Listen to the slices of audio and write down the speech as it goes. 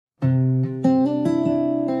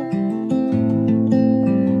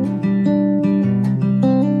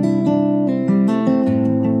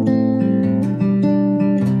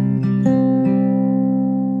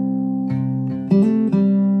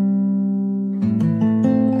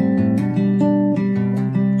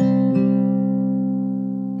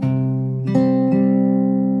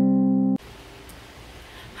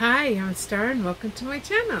Star and welcome to my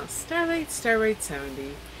channel, Starlight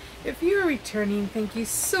 70. If you are returning, thank you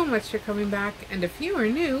so much for coming back, and if you are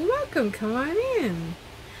new, welcome, come on in.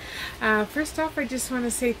 First off, I just want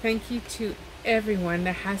to say thank you to everyone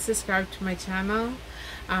that has subscribed to my channel.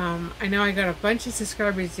 I know I got a bunch of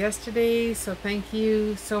subscribers yesterday, so thank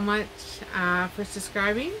you so much for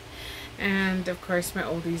subscribing. And of course my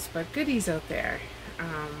oldies but goodies out there.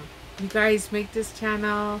 You guys make this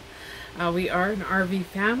channel. We are an RV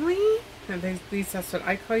family. At least that's what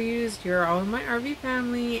I call you. You're all in my RV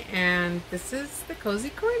family, and this is the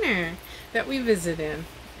cozy corner that we visit in.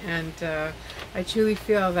 And I truly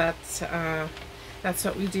feel that's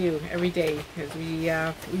what we do every day, because we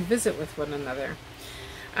visit with one another.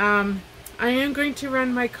 I am going to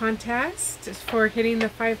run my contest for hitting the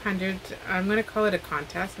 500. I'm going to call it a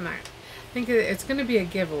contest, and I think it's going to be a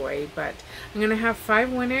giveaway, but I'm going to have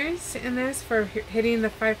 5 winners in this for hitting the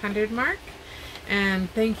 500 mark. And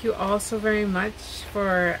thank you all so very much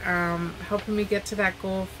for helping me get to that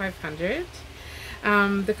goal of 500.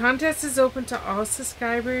 The contest is open to all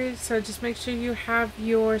subscribers, so just make sure you have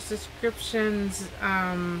your subscriptions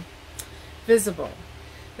visible.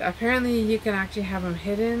 Apparently you can actually have them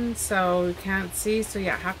hidden so you can't see, so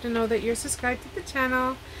yeah, have to know that you're subscribed to the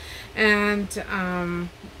channel. And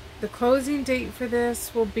the closing date for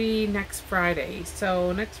this will be next Friday.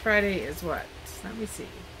 So next Friday is what? Let me see.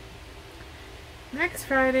 Next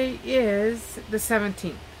Friday is the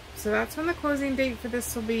 17th. So that's when the closing date for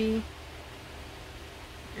this will be.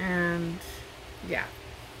 And yeah.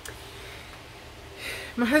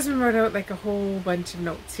 My husband wrote out like a whole bunch of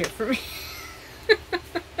notes here for me.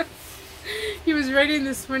 He was writing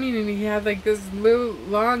this morning and he had like this little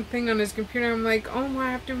long thing on his computer. I'm like, oh,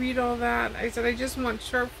 I have to read all that. I said, I just want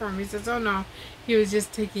short form. He says, oh no. He was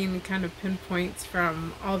just taking kind of pinpoints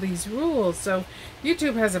from all these rules. So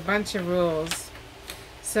YouTube has a bunch of rules.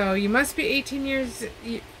 So you must be 18 years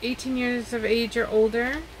of age or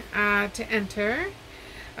older to enter.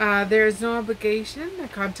 There is no obligation. The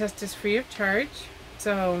contest is free of charge.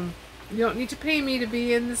 So you don't need to pay me to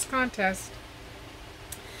be in this contest.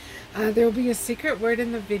 There will be a secret word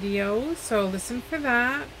in the video, so listen for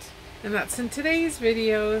that. And that's in today's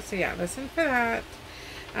video, so yeah, listen for that.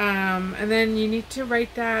 And then you need to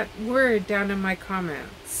write that word down in my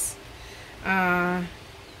comments.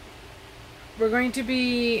 We're going to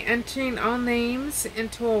be entering all names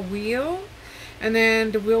into a wheel, and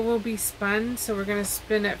then the wheel will be spun, so we're going to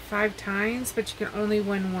spin it 5 times, but you can only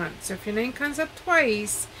win once. So if your name comes up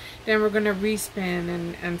twice, then we're going to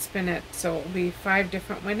respin and spin it, so it will be 5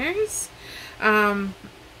 different winners.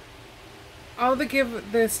 All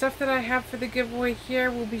the stuff that I have for the giveaway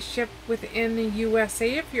here will be shipped within the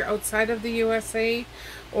USA. If you're outside of the USA,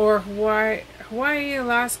 or Hawaii,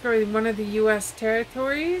 Alaska, or one of the US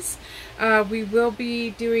territories, we will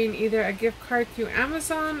be doing either a gift card through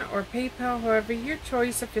Amazon or PayPal, however your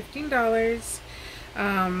choice, of $15,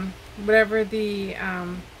 whatever the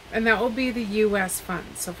and that will be the US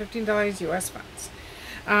funds, so $15 US funds.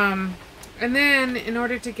 And then in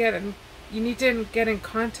order to get you need to get in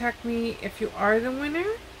contact me if you are the winner,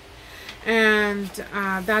 and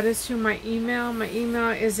that is through my email. My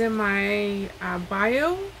email is in my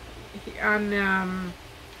bio on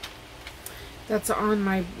that's on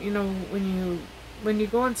my, you know, when you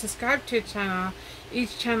go and subscribe to a channel,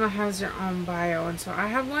 each channel has their own bio, and so I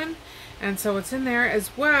have one, and so it's in there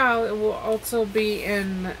as well. It will also be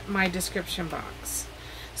in my description box.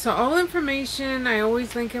 So all information I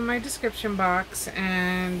always link in my description box,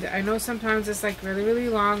 and I know sometimes it's like really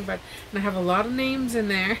long, but I have a lot of names in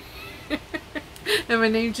there. And my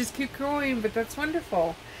names just keep growing, but that's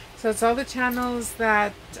wonderful. So it's all the channels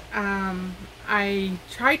that I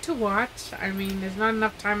try to watch. I mean, there's not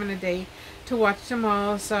enough time in a day to watch them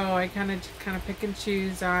all, so I kind of pick and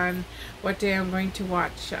choose on what day I'm going to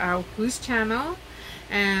watch whose channel.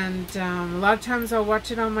 And a lot of times I'll watch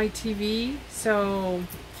it on my TV, so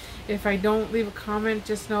if I don't leave a comment,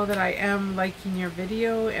 just know that I am liking your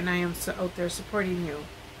video and I am out there supporting you.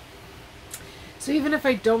 So even if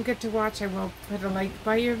I don't get to watch, I will put a like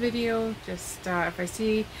by your video. Just if I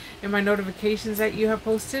see in my notifications that you have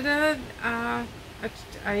posted a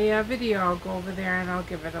video, I'll go over there and I'll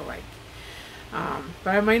give it a like.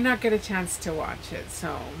 But I might not get a chance to watch it,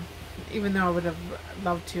 so even though I would have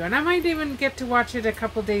loved to. And I might even get to watch it a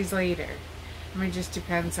couple days later. I mean, it just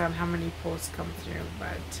depends on how many posts come through.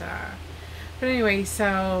 But anyway,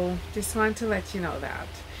 so just wanted to let you know that.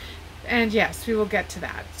 And yes, we will get to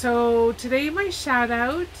that. So today my shout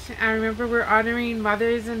out, I remember we're honoring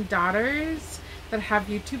mothers and daughters that have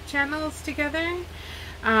YouTube channels together.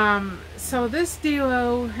 So this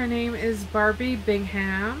duo, her name is Barbie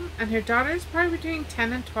Bingham, and her daughter is probably between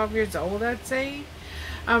 10 and 12 years old, I'd say.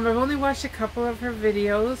 I've only watched a couple of her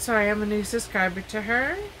videos, so I am a new subscriber to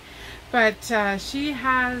her. But she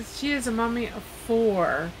is a mommy of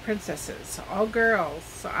 4 princesses, all girls.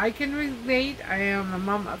 So I can relate. I am a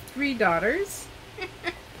mom of 3 daughters.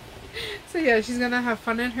 So yeah, she's gonna have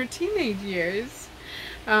fun in her teenage years.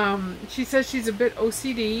 She says she's a bit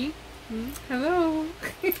OCD. Hello.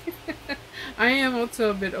 I am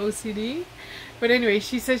also a bit OCD. But anyway,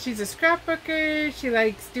 she says she's a scrapbooker, she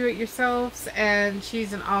likes do-it-yourselfs, and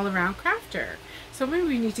she's an all-around crafter. So maybe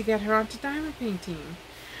we need to get her onto diamond painting.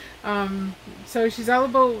 So she's all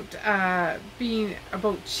about being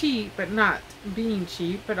about cheap, but not being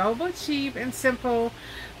cheap, but all about cheap and simple,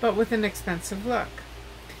 but with an expensive look.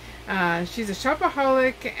 She's a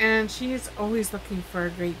shopaholic, and she is always looking for a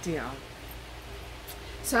great deal.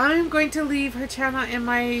 So I'm going to leave her channel in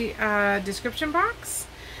my description box.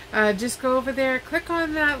 Just go over there, click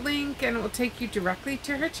on that link, and it will take you directly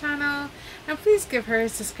to her channel. And please give her a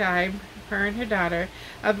subscribe, her and her daughter.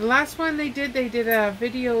 The last one they did a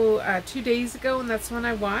video 2 days ago, and that's one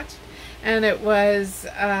I watched. And it was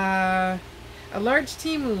a large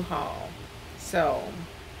Temu haul. So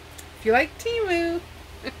if you like Temu,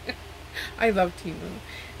 I love Temu.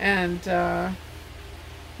 And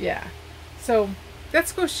yeah, so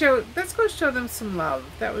let's go show them some love.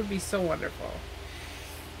 That would be so wonderful.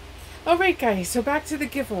 Alright guys, so back to the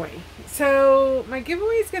giveaway. So my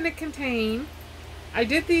giveaway is going to contain, I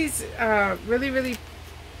did these really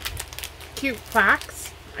cute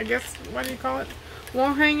plaques, I guess, what do you call it?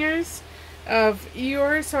 Wall hangers of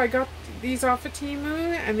Eeyore. So I got these off of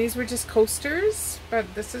Temu, and these were just coasters,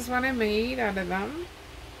 but this is what I made out of them.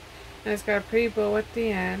 And it's got a pretty bow at the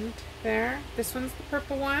end there. This one's the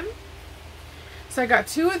purple one. So I got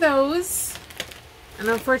 2 of those. And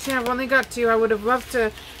unfortunately, I've only got 2. I would have loved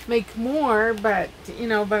to make more, but, you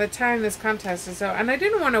know, by the time this contest is out. And I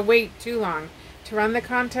didn't want to wait too long to run the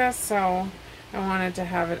contest, so I wanted to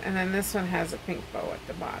have it. And then this one has a pink bow at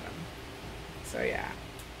the bottom. So, yeah.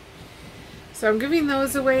 So I'm giving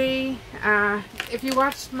those away. If you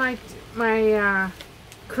watched my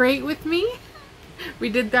Create with me, we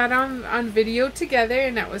did that on video together,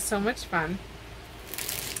 and that was so much fun.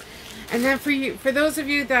 And then for those of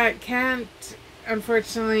you that can't,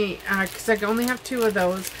 unfortunately, because I only have 2 of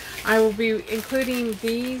those, I will be including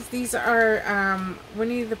these. These are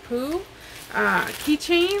Winnie the Pooh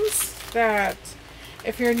keychains that,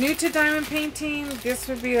 if you're new to diamond painting, this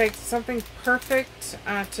would be like something perfect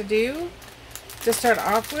to do, to start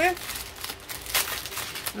off with.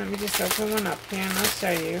 Let me just open one up here and I'll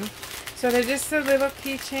show you. So they're just the little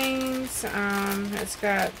keychains. It's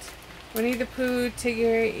got Winnie the Pooh,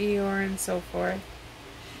 Tigger, Eeyore, and so forth.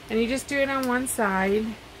 And you just do it on one side,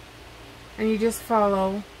 and you just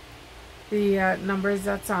follow the numbers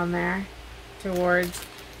that's on there towards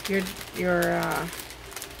your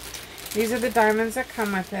these are the diamonds that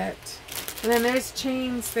come with it. And then there's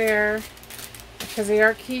chains there, because they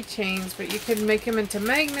are keychains, but you could make them into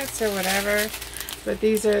magnets or whatever. But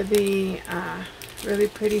these are the really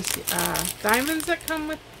pretty diamonds that come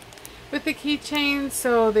with the keychains,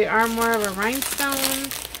 so they are more of a rhinestone.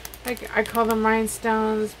 I call them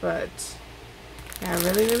rhinestones, but yeah,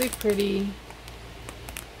 really pretty.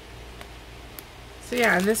 So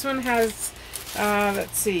yeah, and this one has,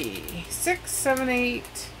 let's see, 6, 7, 8,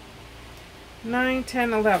 9,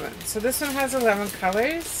 10, 11. So this one has 11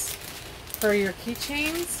 colors for your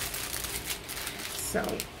keychains. So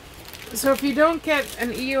if you don't get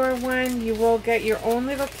an Eeyore one, you will get your own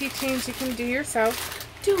little keychains you can do yourself.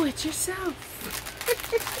 Do it yourself.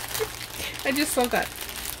 I just saw that.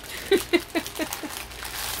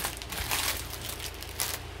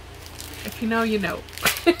 If you know, you know.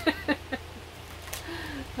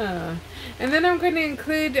 And then I'm going to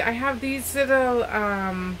include, I have these little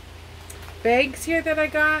bags here that I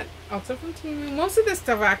got, also from Temu. Most of this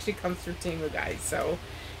stuff actually comes from Temu, guys. So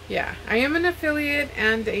yeah, I am an affiliate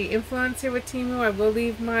and a influencer with Temu. I will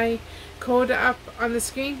leave my code up on the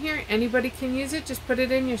screen here. Anybody can use it. Just put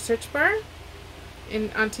it in your search bar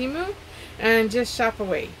on Temu and just shop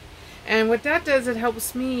away. And what that does, it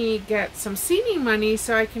helps me get some seeding money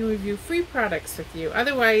so I can review free products with you.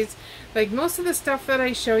 Otherwise, like most of the stuff that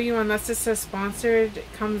I show you, unless it says sponsored,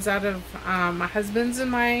 it comes out of my husband's and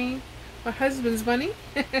my husband's money.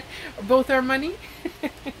 Both our money.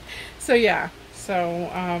 So yeah, so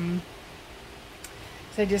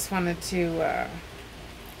I just wanted to,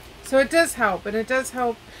 so it does help, and it does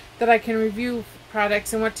help that I can review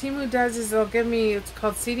products. And what Temu does is they'll give me, it's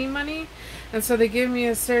called seeding money, and so they give me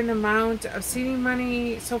a certain amount of seeding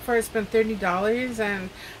money. So far it's been $30, and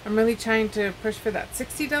I'm really trying to push for that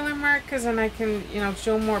 $60 mark, because then I can, you know,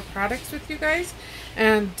 show more products with you guys.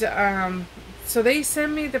 And so they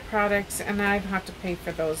send me the products, and I have to pay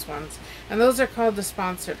for those ones, and those are called the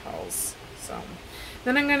sponsored hauls. So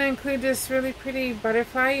then I'm going to include this really pretty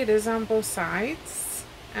butterfly. It is on both sides,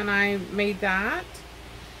 and I made that.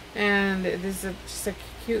 And it is just a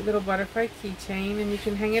cute little butterfly keychain, and you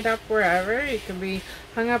can hang it up wherever. It can be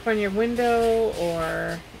hung up on your window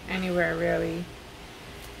or anywhere really.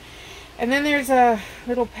 And then there's a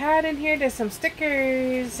little pad in here. There's some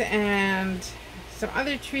stickers and some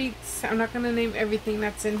other treats. I'm not going to name everything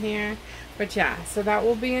that's in here, but yeah, so that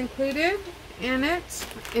will be included in it,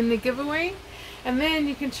 in the giveaway. And then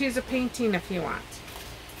you can choose a painting if you want.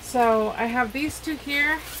 So I have these two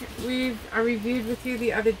here. I reviewed with you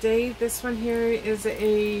the other day. This one here is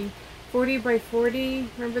a 40 by 40.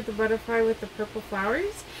 Remember the butterfly with the purple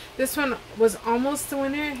flowers? This one was almost the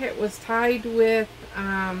winner. It was tied with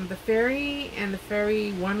the fairy, and the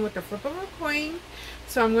fairy won with the flip of a coin.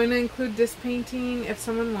 So I'm going to include this painting if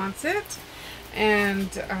someone wants it. And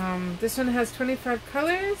this one has 25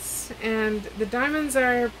 colors, and the diamonds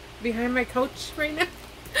are behind my couch right now.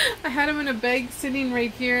 I had them in a bag sitting right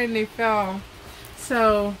here, and they fell.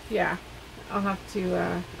 So yeah, I'll have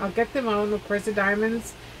to I'll get them out. Of course the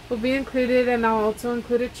diamonds will be included, and I'll also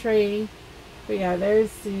include a tray. But yeah,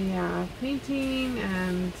 there's the painting,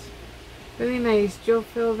 and really nice jewel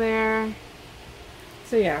fill there.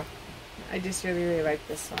 So yeah, I just really like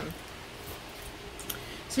this one.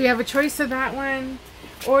 So you have a choice of that one,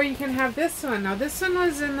 or you can have this one. Now this one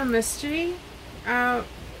was in the mystery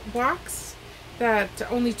box that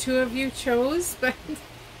only 2 of you chose, but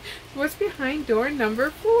what's behind door number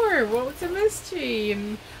 4? What was the mystery?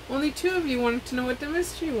 And only 2 of you wanted to know what the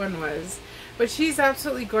mystery one was. But she's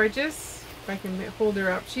absolutely gorgeous. If I can hold her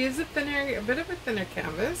up, she is a bit of a thinner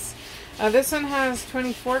canvas. This one has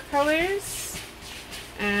 24 colors,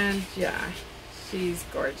 and yeah, she's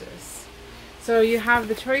gorgeous. So you have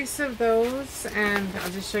the choice of those, and I'll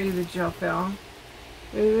just show you the gel fill.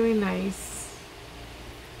 Really nice.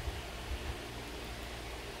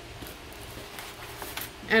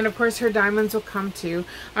 And of course her diamonds will come too.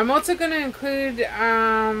 I'm also going to include,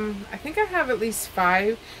 I think I have at least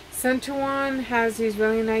 5. Center one has these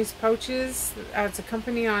really nice pouches. It's a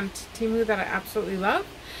company on Temu that I absolutely love.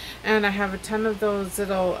 And I have a ton of those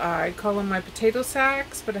little, I call them my potato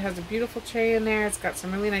sacks, but it has a beautiful tray in there. It's got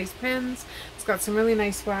some really nice pins. It's got some really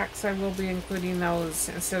nice wax. I will be including those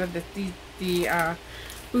instead of the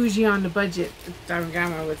bougie on the budget,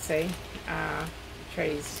 grandma would say,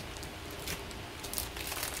 trays.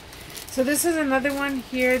 So this is another one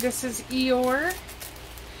here. This is Eeyore,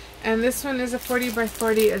 and this one is a 40 by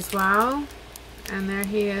 40 as well. And there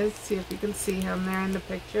he is. See if you can see him there in the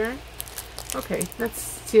picture. Okay, let's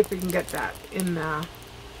see if we can get that in.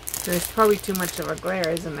 There's probably too much of a glare,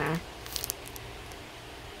 isn't there?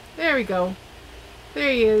 There we go.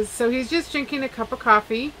 There he is. So he's just drinking a cup of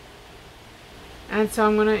coffee. And so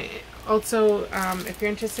I'm gonna also, if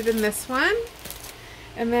you're interested in this one,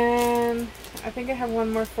 and then I think I have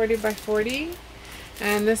one more 40 by 40,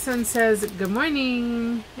 and this one says good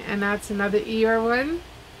morning, and that's another Eeyore one.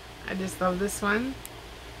 I just love this one.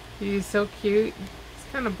 He's so cute.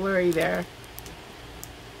 It's kind of blurry there,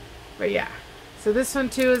 but yeah. So this one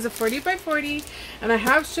too is a 40 by 40, and I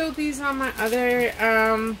have showed these on my other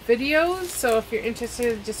videos, so if you're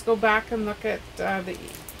interested, just go back and look at the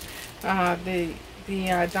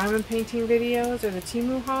diamond painting videos or the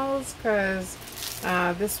Temu hauls, because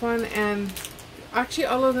this one, and actually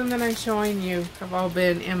all of them that I'm showing you have all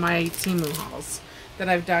been in my Temu hauls that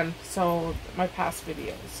I've done, so my past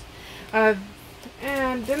videos.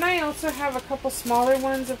 And then I also have a couple smaller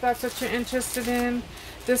ones if that's what you're interested in.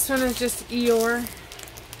 This one is just Eeyore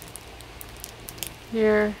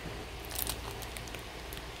here.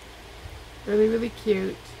 Really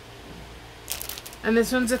cute. And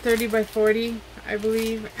this one's a 30 by 40, I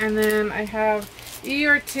believe. And then I have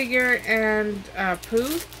Eeyore, Tigger, and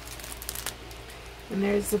Pooh. And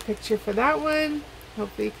there's the picture for that one.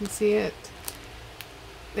 Hopefully you can see it.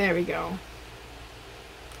 There we go.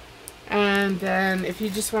 And then if you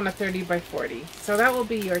just want a 30 by 40. So that will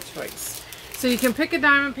be your choice. So you can pick a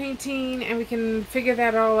diamond painting, and we can figure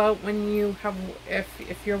that all out when you have,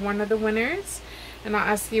 if you're one of the winners. And I'll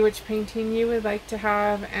ask you which painting you would like to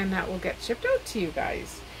have, and that will get shipped out to you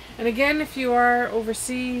guys. And again, if you are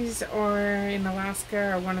overseas or in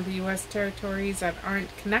Alaska or one of the U.S. territories that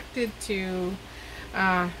aren't connected to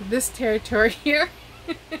this territory here,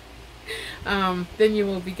 then you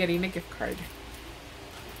will be getting a gift card.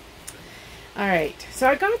 Alright, so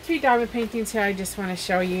I got 3 diamond paintings here I just want to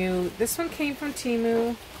show you. This one came from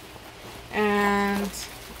Temu, and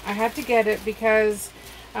I had to get it because,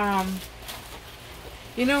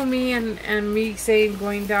 you know me and me saying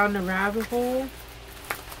going down the rabbit hole.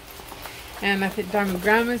 And I think Diamond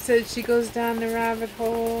Grandma said she goes down the rabbit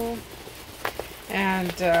hole.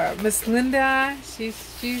 And Miss Linda, she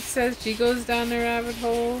says she goes down the rabbit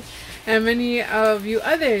hole. And many of you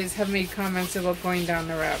others have made comments about going down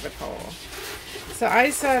the rabbit hole. So I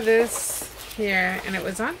saw this here, and it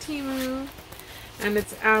was on Temu, and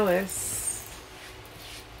it's Alice.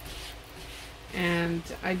 And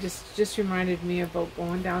I just reminded me about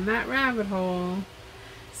going down that rabbit hole.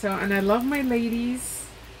 So, and I love my ladies.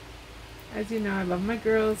 As you know, I love my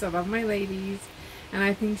girls, I love my ladies, and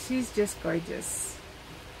I think she's just gorgeous.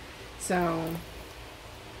 So,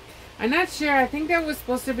 I'm not sure, I think that was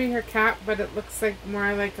supposed to be her cat, but it looks like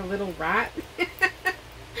more like a little rat.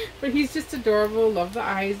 But he's just adorable, love the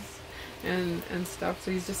eyes and stuff,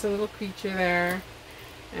 so he's just a little creature there.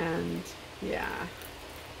 And yeah,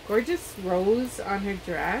 gorgeous rose on her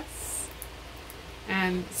dress.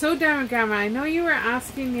 And so Diamond Grandma, I know you were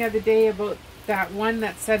asking the other day about that one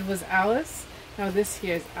that said was Alice. Now this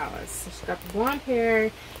here is Alice. So she's got the blonde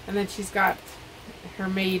hair, and then she's got her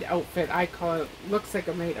maid outfit. I call it, looks like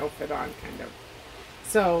a maid outfit on, kind of.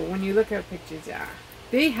 So when you look at pictures, yeah,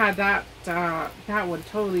 they had that that one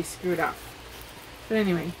totally screwed up. But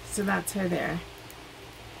anyway, so that's her there,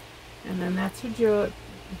 and then that's her jewel.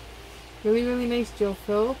 Really nice jewel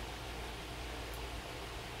fill.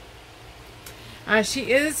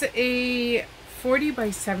 She is a 40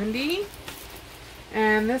 by 70.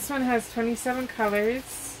 And this one has 27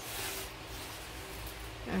 colors.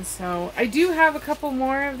 And so I do have a couple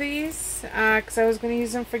more of these because I was going to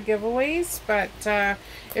use them for giveaways. But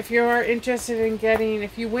if you're interested in getting,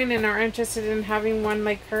 if you win and are interested in having one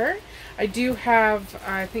like her, I do have,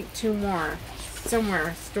 I think, 2 more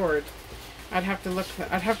somewhere stored. I'd have to look,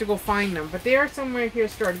 I'd have to go find them. But they are somewhere here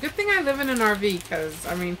stored. Good thing I live in an RV because,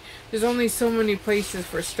 I mean, there's only so many places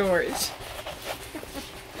for storage.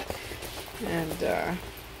 And,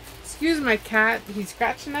 excuse my cat. He's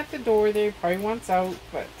scratching at the door there. He probably wants out,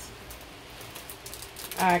 but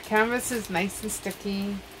canvas is nice and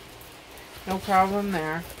sticky. No problem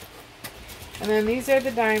there. And then these are the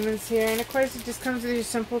diamonds here. And of course, it just comes with your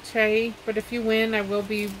simple tray. But if you win, I will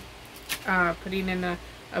be putting in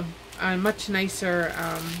a much nicer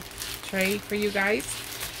tray for you guys.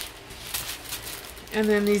 And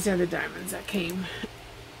then these are the diamonds that came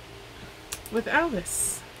with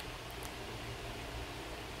Elvis.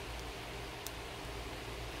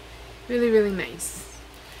 Really nice.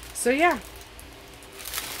 So yeah.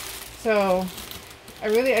 So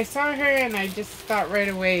I saw her and I just thought right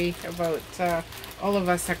away about all of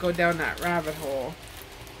us that go down that rabbit hole.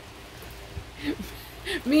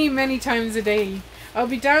 Me many times a day. I'll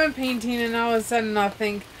be diamond painting and all of a sudden I'll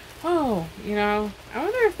think, oh, you know, I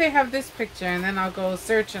wonder if they have this picture, and then I'll go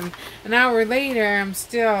search, and an hour later I'm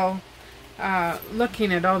still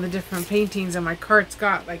looking at all the different paintings, and my cart's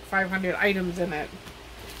got like 500 items in it.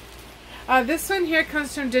 This one here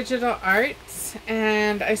comes from Digital Arts,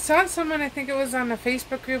 and I saw someone, I think it was on a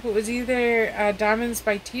Facebook group, it was either Diamonds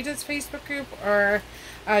by Tita's Facebook group or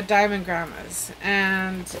Diamond Grandma's,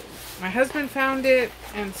 and my husband found it,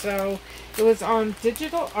 and so it was on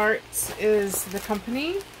Digital Arts is the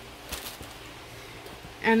company,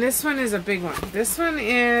 and this one is a big one. This one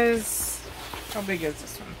is, how big is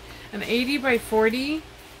this one? An 80 by 40,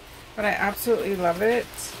 but I absolutely love it.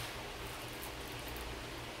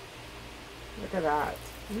 Look at that.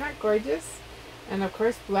 Isn't that gorgeous? And of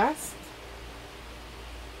course, blessed.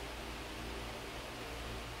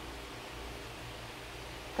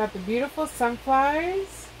 Got the beautiful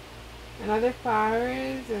sunflowers and other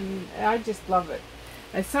flowers, and I just love it.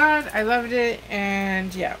 I saw it, I loved it,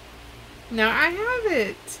 and yeah. Now I have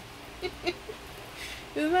it.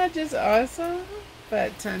 Isn't that just awesome?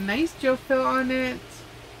 But a nice gel fill on it.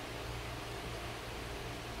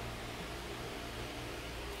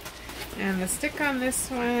 And the stick on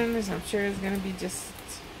this one is, I'm sure, is going to be just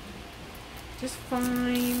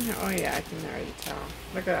fine. Oh yeah, I can already tell.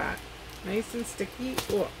 Look at that. Nice and sticky.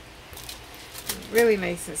 Oh, really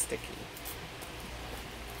nice and sticky.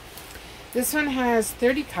 This one has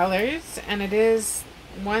 30 colors, and it is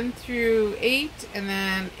 1 through 8, and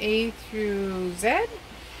then A through Z,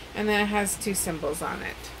 and then it has 2 symbols on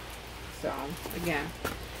it. So, again,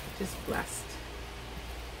 just blessed.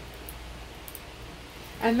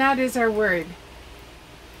 And that is our word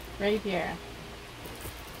right here.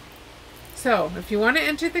 So, if you want to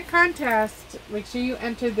enter the contest, make sure you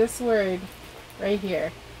enter this word right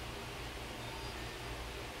here.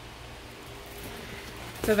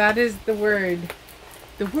 So that is the word.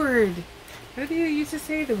 The word. What do you used to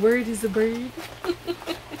say? The word is a bird.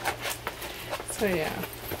 So yeah.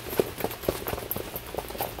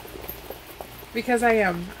 Because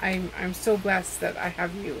I'm so blessed that I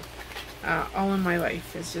have you all in my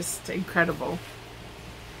life. It's just incredible.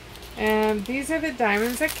 And these are the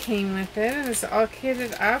diamonds that came with it, and it's all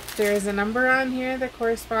kitted up. There's a number on here that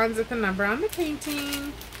corresponds with the number on the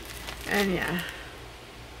painting. And yeah.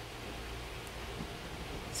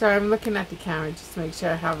 So I'm looking at the camera just to make sure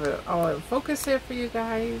I have it all in focus here for you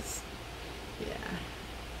guys. Yeah.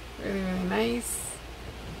 Really, really nice.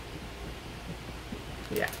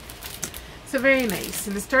 Yeah. So very nice.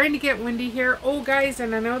 And it's starting to get windy here. Oh guys,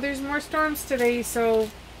 and I know there's more storms today, so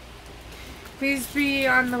please be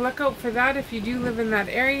on the lookout for that if you do live in that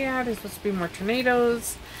area. There's supposed to be more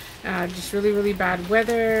tornadoes. Just really, really bad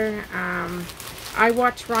weather. I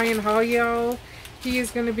watch Ryan Holiel. He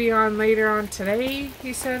is going to be on later on today,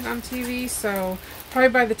 he said on TV. So probably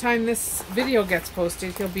by the time this video gets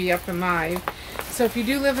posted, he'll be up and live. So if you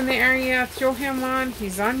do live in the area, throw him on.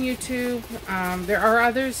 He's on YouTube. There are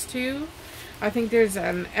others too. I think there's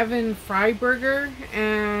an Evan Freiberger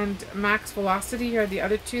and Max Velocity are the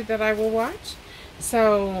other two that I will watch.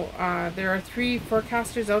 So there are 3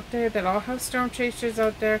 forecasters out there that all have storm chasers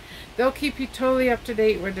out there. They'll keep you totally up to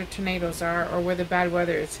date where the tornadoes are or where the bad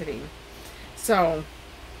weather is hitting. So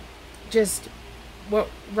just what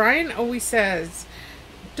Ryan always says,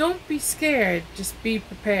 don't be scared, just be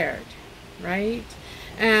prepared, right?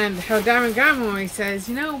 And how Diamond Grandma always says,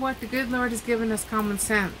 you know what, the good Lord has given us common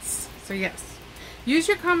sense. So yes, use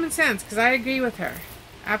your common sense, because I agree with her.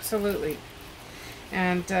 Absolutely.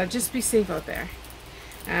 And just be safe out there.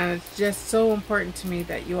 And it's just so important to me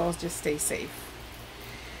that you all just stay safe.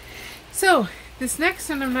 So, this next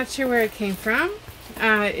one, I'm not sure where it came from.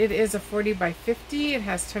 It is a 40 by 50. It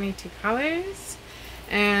has 22 colors.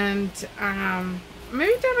 And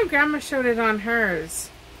maybe Diamond Grandma showed it on hers.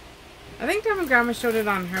 I think Diamond Grandma showed it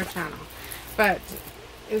on her channel. But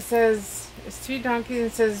it says, it's 3 donkeys. And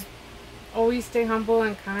it says, always stay humble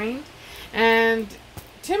and kind. And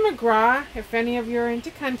Tim McGraw, if any of you are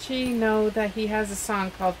into country, know that he has a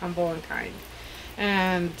song called Humble and Kind.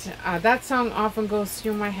 And that song often goes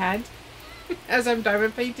through my head as I'm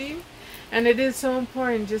diamond painting. And it is so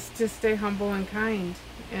important just to stay humble and kind,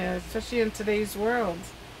 especially in today's world.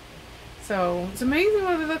 So it's amazing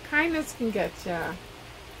what a little kindness can get you.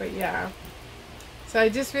 But yeah. So I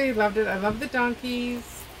just really loved it. I love the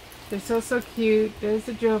donkeys. They're so, so cute. There's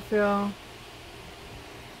the drill fill.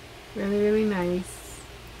 Really, really nice.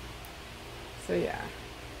 So yeah.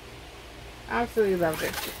 Absolutely loved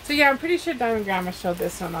it. So yeah, I'm pretty sure Diamond Grandma showed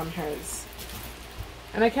this one on hers.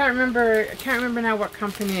 And I can't remember now what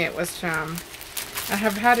company it was from. I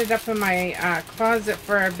have had it up in my closet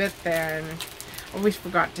for a bit there and always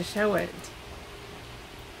forgot to show it.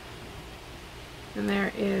 And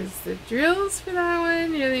there is the drills for that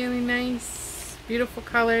one. Really, really nice. Beautiful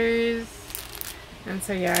colors. And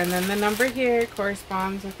so yeah, and then the number here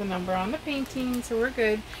corresponds with the number on the painting, so we're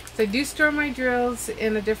good. So I do store my drills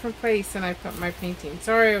in a different place than I put my painting.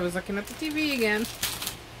 Sorry, I was looking at the TV again.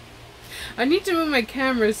 I need to move my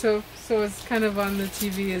camera so it's kind of on the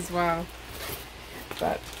TV as well.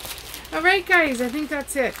 But alright guys, I think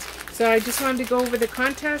that's it. So I just wanted to go over the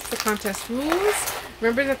contest rules.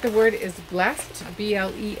 Remember that the word is blessed,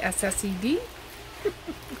 B-L-E-S-S-E-D.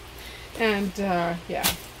 And yeah.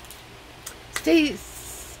 Stay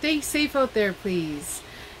safe out there, please.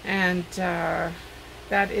 And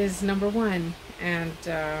that is number 1.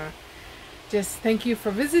 And just thank you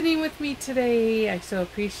for visiting with me today. I so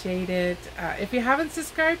appreciate it. If you haven't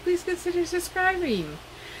subscribed, please consider subscribing.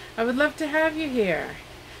 I would love to have you here.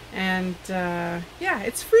 And yeah,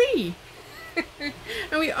 it's free.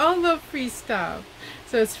 And we all love free stuff.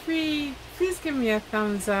 So it's free. Please give me a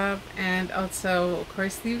thumbs up. And also, of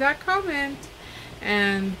course, leave that comment.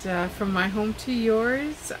 And from my home to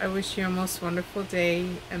yours, I wish you a most wonderful day.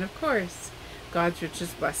 And of course, God's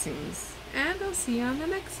richest blessings. And I'll see you on the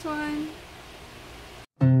next one.